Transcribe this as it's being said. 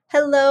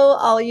Hello,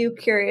 all you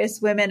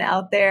curious women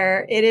out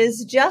there. It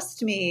is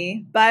just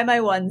me by my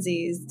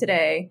onesies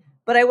today,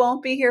 but I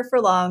won't be here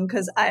for long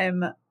because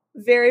I'm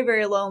very,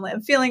 very lonely.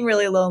 I'm feeling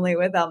really lonely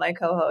without my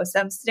co-host.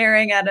 I'm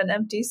staring at an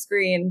empty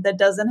screen that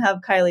doesn't have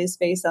Kylie's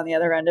face on the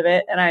other end of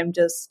it, and I'm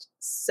just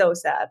so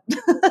sad.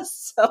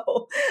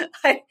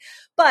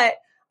 But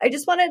I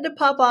just wanted to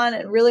pop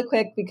on really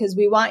quick because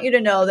we want you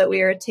to know that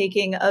we are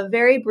taking a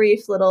very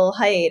brief little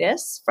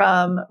hiatus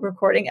from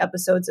recording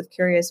episodes of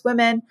Curious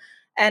Women.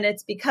 And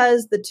it's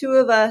because the two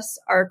of us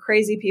are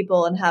crazy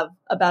people and have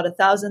about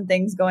 1,000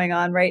 things going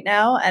on right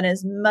now. And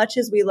as much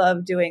as we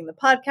love doing the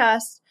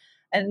podcast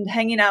and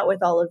hanging out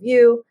with all of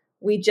you,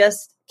 we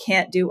just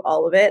can't do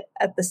all of it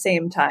at the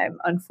same time,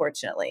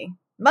 unfortunately,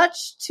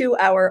 much to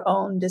our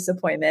own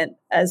disappointment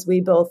as we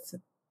both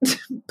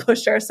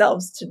push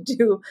ourselves to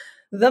do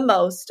the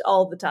most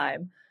all the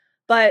time.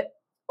 But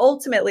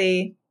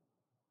ultimately,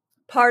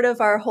 part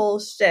of our whole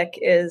shtick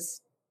is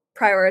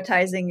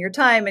prioritizing your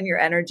time and your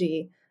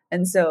energy.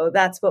 And so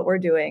that's what we're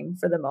doing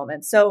for the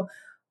moment. So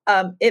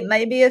it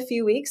might be a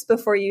few weeks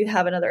before you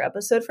have another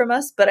episode from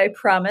us, but I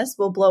promise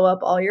we'll blow up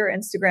all your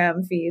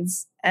Instagram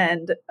feeds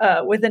and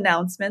with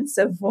announcements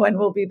of when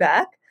we'll be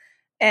back.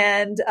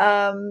 And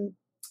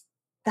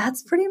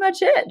that's pretty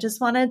much it. Just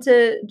wanted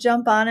to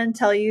jump on and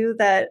tell you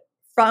that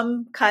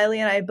from Kylie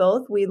and I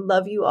both, we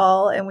love you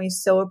all and we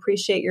so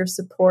appreciate your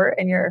support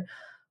and your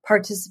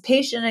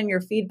participation and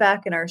your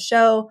feedback in our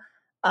show.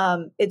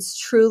 It's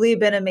truly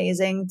been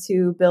amazing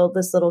to build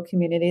this little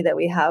community that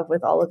we have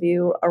with all of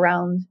you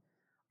around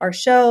our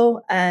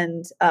show.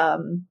 And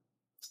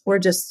we're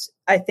just,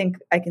 I think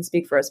I can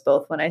speak for us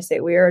both when I say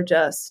we are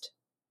just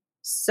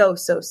so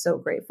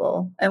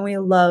grateful. And we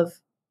love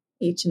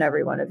each and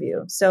every one of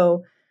you.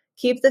 So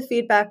keep the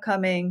feedback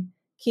coming.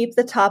 Keep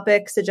the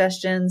topic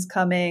suggestions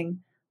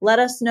coming. Let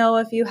us know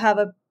if you have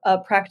a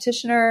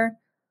practitioner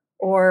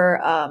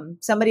or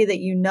somebody that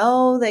you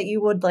know that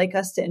you would like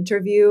us to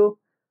interview.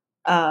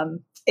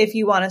 If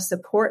you want to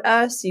support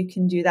us, you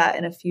can do that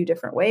in a few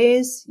different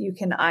ways. You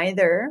can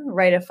either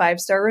write a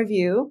 5-star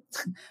review.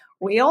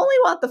 We only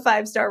want the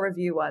 5-star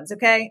review ones,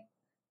 okay?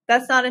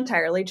 That's not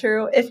entirely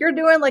true. If you're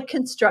doing like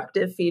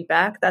constructive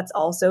feedback, that's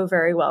also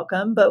very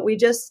welcome. But we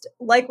just,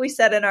 like we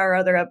said in our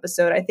other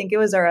episode, I think it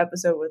was our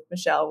episode with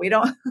Michelle, we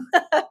don't,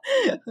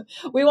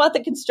 we want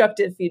the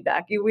constructive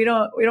feedback. We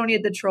don't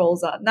need the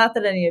trolls on. Not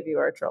that any of you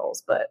are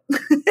trolls, but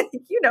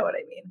you know what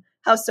I mean,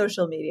 how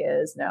social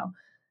media is now.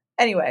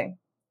 Anyway,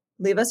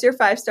 leave us your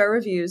 5-star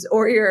reviews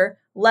or your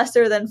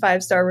lesser than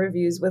 5-star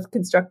reviews with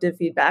constructive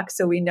feedback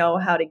so we know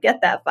how to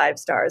get that 5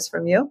 stars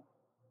from you.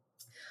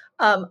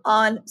 On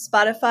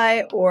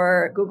Spotify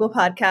or Google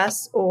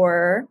Podcasts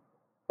or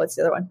what's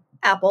the other one?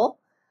 Apple.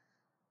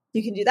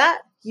 You can do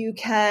that. You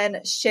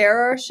can share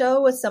our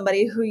show with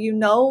somebody who you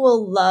know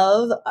will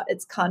love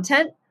its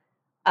content.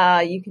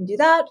 You can do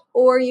that,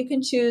 or you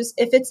can choose,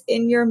 if it's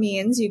in your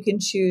means, you can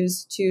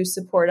choose to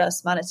support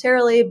us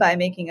monetarily by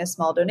making a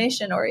small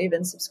donation or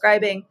even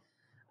subscribing.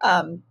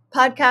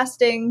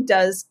 Podcasting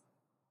does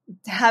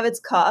have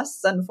its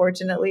costs.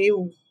 Unfortunately,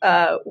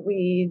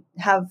 we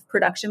have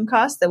production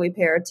costs that we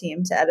pay our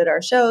team to edit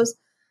our shows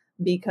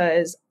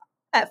because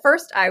at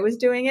first I was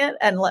doing it.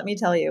 And let me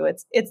tell you,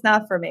 it's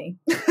not for me.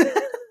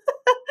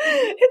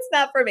 It's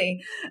not for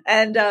me.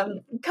 And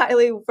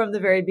Kylie from the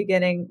very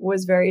beginning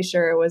was very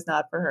sure it was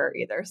not for her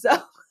either.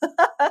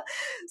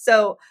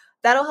 So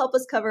that'll help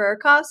us cover our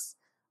costs.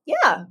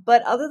 Yeah.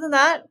 But other than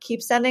that,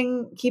 keep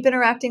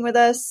interacting with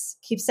us,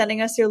 keep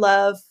sending us your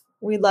love.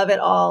 We love it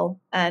all.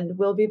 And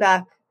we'll be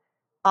back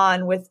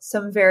on with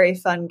some very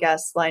fun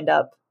guests lined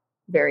up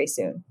very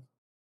soon.